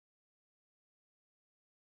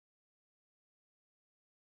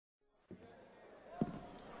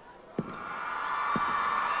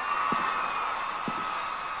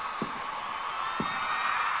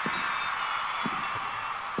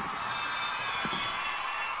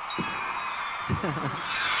Rhinestones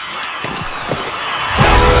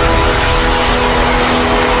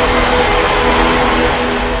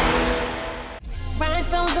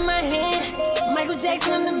in my hand, Michael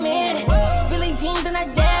Jackson I'm the man. Billie Jeans and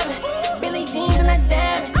I dab, Billie Jeans and I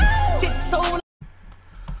dab. Tiptoe.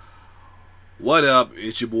 What up?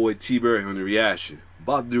 It's your boy T-Bird on the reaction.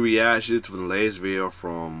 About to do reaction to the latest video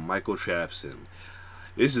from Michael Trapson.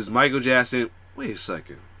 This is Michael Jackson. Wait a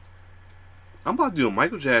second. I'm about to do a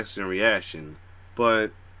Michael Jackson reaction,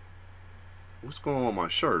 but what's going on with my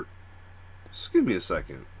shirt? Just give me a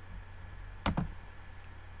second.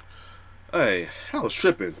 Hey, I was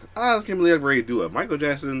tripping. I can't believe I'm ready to do a Michael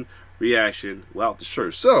Jackson reaction without the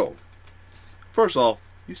shirt. So, first off,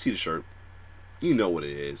 you see the shirt. You know what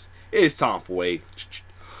it is. It's time for a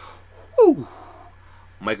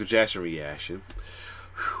Michael Jackson reaction.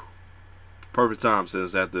 Whew. Perfect time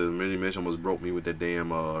since after Mini Mitch almost broke me with that damn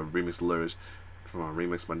remix lyrics.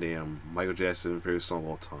 Remix my damn Michael Jackson favorite song of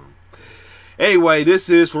all time. Anyway, this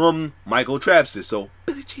is from Michael Trapson. So,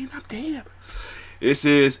 Billie Jean, I'm damn. This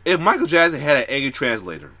is if Michael Jackson had an angry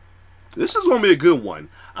translator. This is gonna be a good one.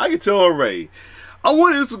 I can tell already. I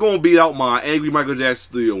wonder if this is gonna beat out my angry Michael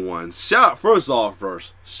Jackson Studio one.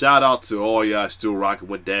 First, shout out to all y'all still rocking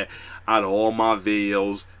with that. Out of all my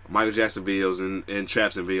videos, Michael Jackson videos and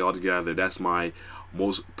Trapson video all together, that's my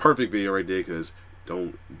most perfect video right there. Cause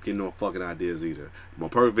don't get no fucking ideas either. My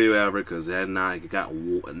perfect video ever, cause that night got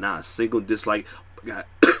not a single dislike. Got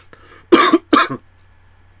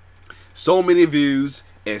so many views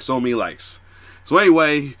and so many likes. So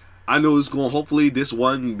anyway, I know it's going to hopefully this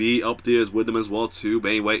one be up there with them as well too. But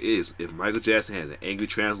anyway, it is if Michael Jackson has an angry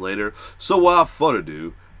translator. So without further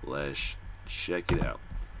ado, let's check it out.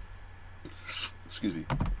 Excuse me.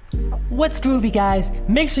 What's groovy, guys?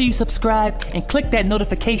 Make sure you subscribe and click that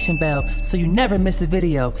notification bell so you never miss a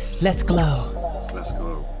video. Let's glow. Let's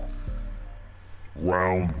go.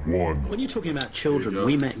 Round one. When you're talking about children,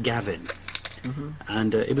 we met Gavin.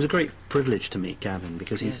 And it was a great privilege to meet Gavin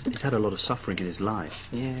because he's had a lot of suffering in his life.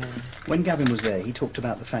 Yeah. When Gavin was there, he talked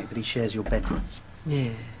about the fact that he shares your bedroom.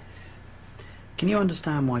 Yes. Can you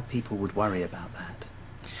understand why people would worry about that?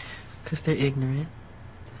 Because they're ignorant.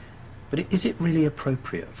 But is it really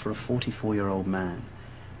appropriate for a 44-year-old man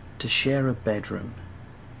to share a bedroom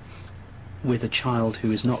with a child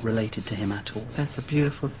who is not related to him at all? That's a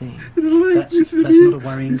beautiful thing. That's not a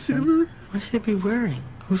worrying thing. Why should it be worrying?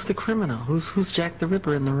 Who's the criminal? Who's Jack the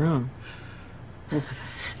Ripper in the room?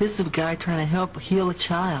 This is a guy trying to help heal a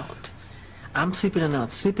child. I'm sleeping in a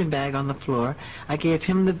sleeping bag on the floor. I gave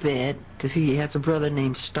him the bed because he has a brother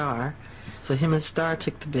named Star. So him and Star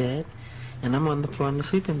took the bed, and I'm on the floor in the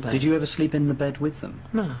sleeping bag. Did you ever sleep in the bed with them?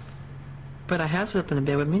 No. But I have slept in the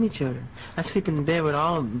bed with many children. I sleep in the bed with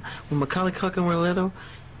all of them. When Macaulay Culkin were little,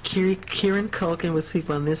 Kieran Culkin would sleep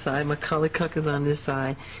on this side, Macaulay Culkin's on this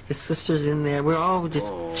side, his sister's in there. We're all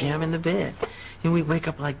just jamming the bed. And we wake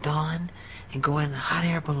up like dawn and go in a hot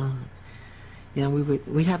air balloon. You know,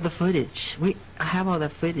 we have the footage. I have all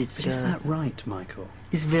that footage. But is that right, Michael?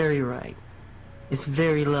 It's very right. It's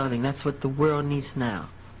very loving. That's what the world needs now.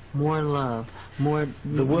 More love, more.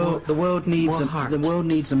 The world needs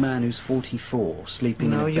a man who's 44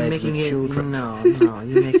 sleeping in a bed with children. No,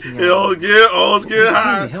 you're making it. Let's get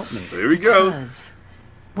high. Help me. There we go. Because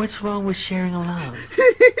what's wrong with sharing a love?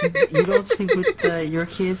 You don't sleep with your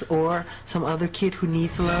kids or some other kid who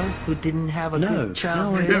needs love, who didn't have a good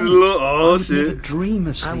childhood. Oh shit! Never dream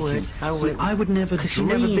of sleeping. I would never dream.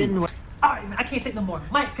 Never been. Alright, I can't take no more.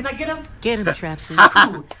 Mike, can I get him? Get him, Trapson.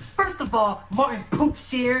 Dude, first of all, Martin Poop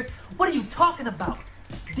shared. What are you talking about?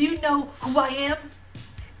 Do you know who I am?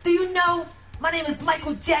 Do you know my name is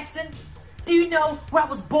Michael Jackson? Do you know where I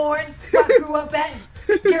was born? Where I grew up at?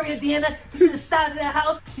 Gary, Indiana. You see the size of that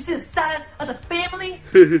house? You see the size of the family?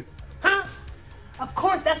 Huh? Of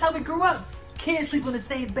course, that's how we grew up. Kids sleep in the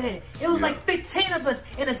same bed. It was like 15 of us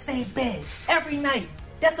in the same bed every night.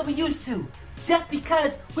 That's what we used to. Just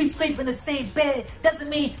because we sleep in the same bed doesn't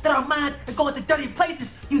mean that our minds are going to dirty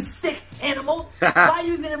places, you sick animal. Why are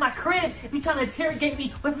you even in my crib if you're trying to interrogate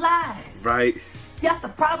me with lies? Right. See, that's the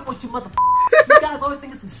problem with you motherfuckers. You guys always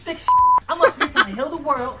think it's some sick shit. I'm up here trying to heal the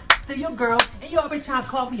world, steal your girl, and you already trying to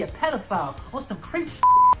call me a pedophile or some creep shit.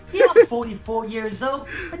 Yeah, I'm 44 years old,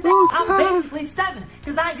 but now I'm basically 7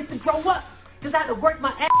 because I didn't get to grow up. Because I had to work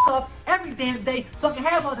my ass off every damn day so I can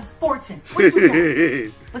have all this fortune. What you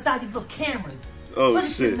got? Besides these little cameras. Oh, Look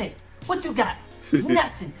at you, Nick. What you got?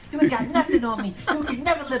 Nothing. You ain't got nothing on me. You can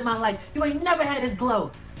never live my life. You ain't never had this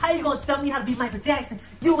glow. How you gonna tell me how to be Michael Jackson?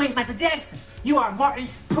 You ain't Michael Jackson. You are Martin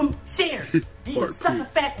Poop Shear. And you suck a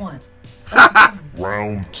fat one.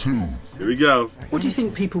 Round two. Here we go. What do you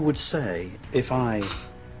think people would say if I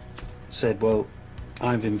said, well,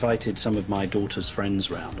 I've invited some of my daughter's friends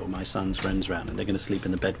round, or my son's friends round, and they're going to sleep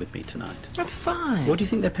in the bed with me tonight. That's fine. What do you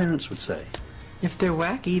think their parents would say? If they're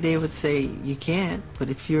wacky, they would say you can't. But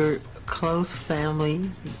if you're a close family,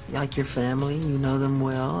 like your family, you know them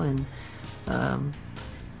well,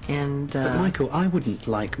 But Michael, I wouldn't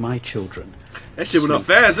like my children. That shit went up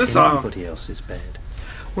fast this time. Anybody else's bed.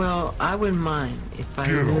 Well, I wouldn't mind if I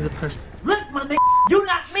knew the person. Look, my nigga, you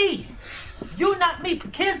not me. You not me.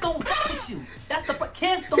 Kids don't fuck with you. That's the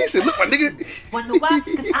kids don't. He said, "Look, my nigga." Wanna know why?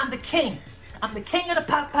 Because I'm the king. I'm the king of the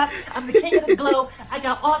pop pop. I'm the king of the glow. I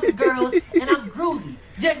got all the girls, and I'm groovy.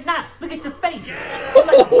 You're not. Look at your face. You look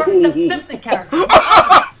like a burnt up Simpson character.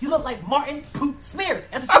 You look like Martin Poop Smear.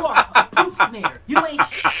 That's what you are. A poop smear. You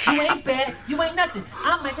ain't bad. You ain't nothing.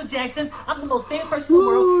 I'm Michael Jackson. I'm the most famous person in the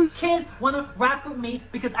world. Kids wanna rock with me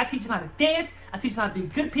because I teach them how to dance. I teach them how to be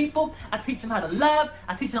good people. I teach them how to love.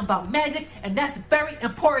 I teach them about magic, and that's very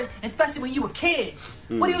important, especially when you a kid.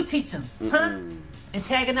 What do you teach them? Huh?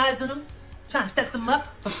 Antagonizing them? Trying to set them up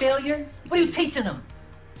for failure? What are you teaching them?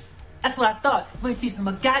 That's what I thought. You ain't teaching them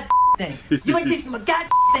a god thing. You ain't teaching them a god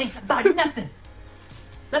thing about nothing.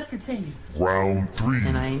 Let's continue. Round 3.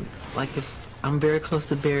 And I'm very close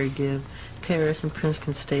to Barry Gibb. Paris and Prince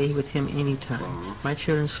can stay with him anytime. My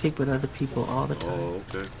children sleep with other people all the time. Oh,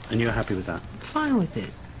 okay. And you're happy with that? Fine with it.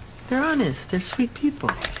 They're honest. They're sweet people.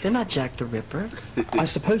 They're not Jack the Ripper. I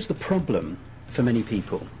suppose the problem for many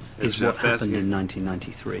people is what Jeff happened Fazio. in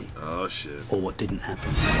 1993, Oh shit. or what didn't happen.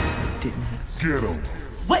 Didn't happen. Get him.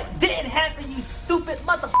 What didn't happen, you stupid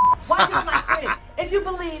motherfucker? Why you in my crib? If you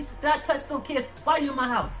believe that I touch little kids, why you in my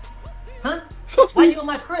house? Huh? Why you in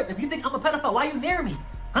my crib? If you think I'm a pedophile, why you near me?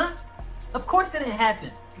 Huh? Of course it didn't happen.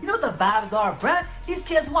 You know what the vibes are, bruh? These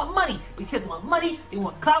kids want money. These kids want money. They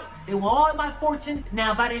want clout. They want all my fortune.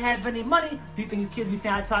 Now, if I didn't have any money, do you think these kids be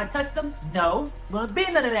saying I try to touch them? No. Wouldn't be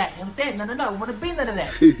none of that. You know what I'm saying? No. Wouldn't be none of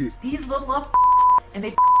that. These little motherfuckers and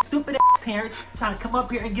they stupid ass parents trying to come up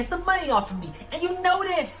here and get some money off of me. And you know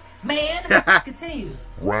this, man. Continue.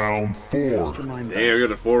 Round 4. Just remind me, Damn, we got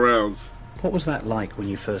the 4 rounds. what was that like when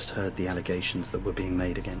you first heard the allegations that were being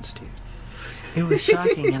made against you? It was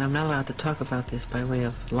shocking, and I'm not allowed to talk about this by way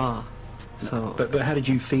of law. So, But how did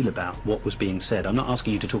you feel about what was being said? I'm not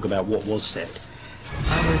asking you to talk about what was said.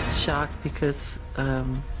 I was shocked because,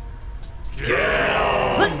 Look,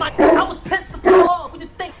 I was pissed the fuck off. What you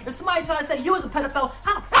think? If somebody tried to say you was a pedophile,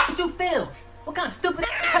 how the fuck would you feel? What kind of stupid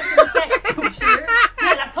question is that? Poop shooter?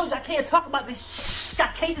 Yeah, I told you I can't talk about this shit.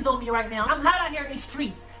 Got cases on me right now. I'm hot out here in these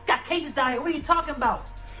streets. Got cases out here. What are you talking about?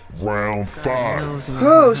 Round 5.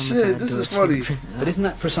 Oh shit, this is funny. But isn't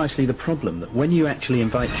that precisely the problem, that when you actually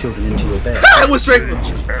invite children into your bed, I was straight.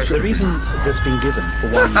 the reason that's been given for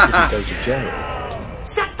why you didn't go to jail?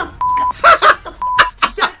 Shut the fuck up. Shut the fuck up.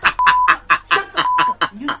 Shut the fuck up. Shut the fuck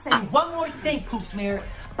up. You say one more thing, Poop Smear,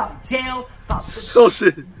 about jail, about... Oh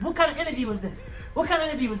shit. What kind of interview was this? What kind of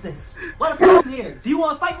interview was this? Why the fuck are you here? Do you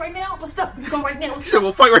want to fight right now? What's up? We can go right now. What's Shit, up?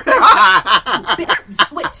 we'll fight right now. Bitch, you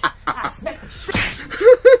switch. I smack the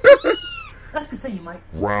shit. Let's continue, Mike.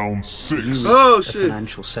 Round 6. Oh A shit.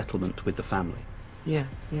 financial settlement with the family. yeah.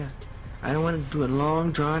 I don't want to do a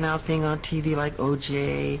long, drawn-out thing on TV like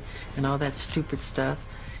OJ and all that stupid stuff.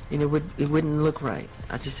 And it wouldn't look right.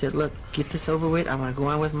 I just said, look, get this over with. I want to go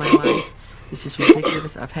on with my life. This is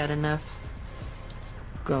ridiculous. I've had enough.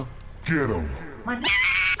 Go. Get him. My n-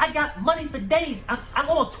 I got money for days. I'm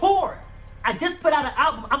on tour. I just put out an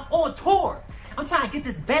album. I'm on tour. I'm trying to get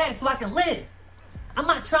this bag so I can live. I'm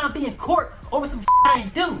not trying to be in court over some shit I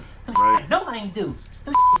ain't do. Some shit I know I ain't do.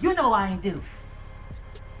 Some shit you know I ain't do.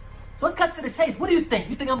 So let's cut to the chase. What do you think?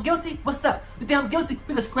 You think I'm guilty? What's up? You think I'm guilty?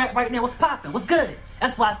 We can scrap right now. What's poppin'? What's good?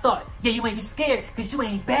 That's what I thought. Yeah, you ain't scared because you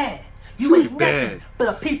ain't bad. You ain't bad. nothing but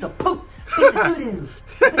a piece of poop. Piece of doo-doo.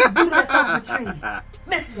 Piece of doo-doo that's off the tree.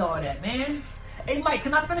 Miss me all that, man. Hey, Mike,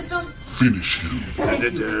 can I finish him? Finish him.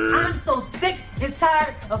 Thank you. I'm so sick and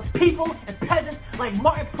tired of people and peasants like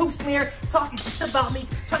Martin Poop Smear talking shit about me,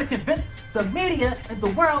 trying to convince the media and the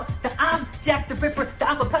world that I'm Jack the Ripper, that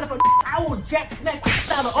I'm a pedophile. I will jack smack the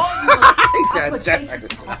shit out of all you. I put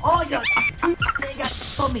cases on all y'all. You ain't got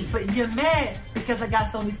for me, but you're mad because I got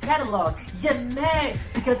Sony's catalog. You're mad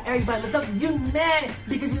because everybody looks up to you. You're mad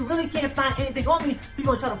because you really can't find anything on me, so you're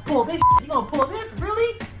gonna try to pull this. You gonna pull this?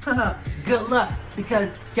 Really? Good luck, because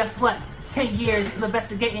guess what? 10 years of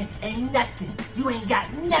investigating ain't nothing. You ain't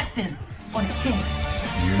got nothing on the king.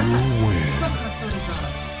 You win.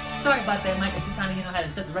 Sorry about that, Mike. I just kind of had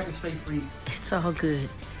to set the record straight for you. It's all good.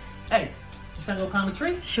 Hey, you trying to go climb a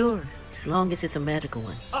tree? Sure, as long as it's a magical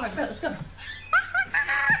one. All right, let's go.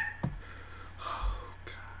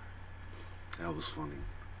 That was funny.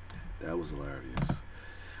 That was hilarious.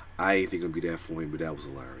 I ain't think it'd be that funny, but that was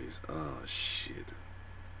hilarious. Oh shit.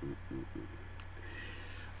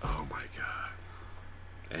 Oh my god.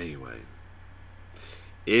 Anyway,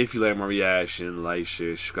 if you like my reaction, like,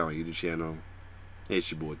 share, subscribe to my YouTube channel.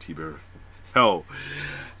 It's your boy T-Bird. Hell,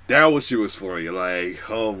 that was shit was funny. Like,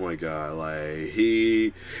 oh my god, like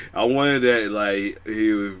I wanted that. Like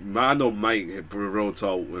I know Mike for real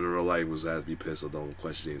talk in real life was has to be pissed off on the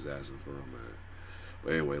questions he was asking for him, man.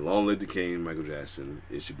 But anyway, long live the king, Michael Jackson.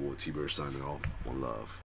 It's your boy T-Bird signing off. One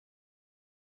love.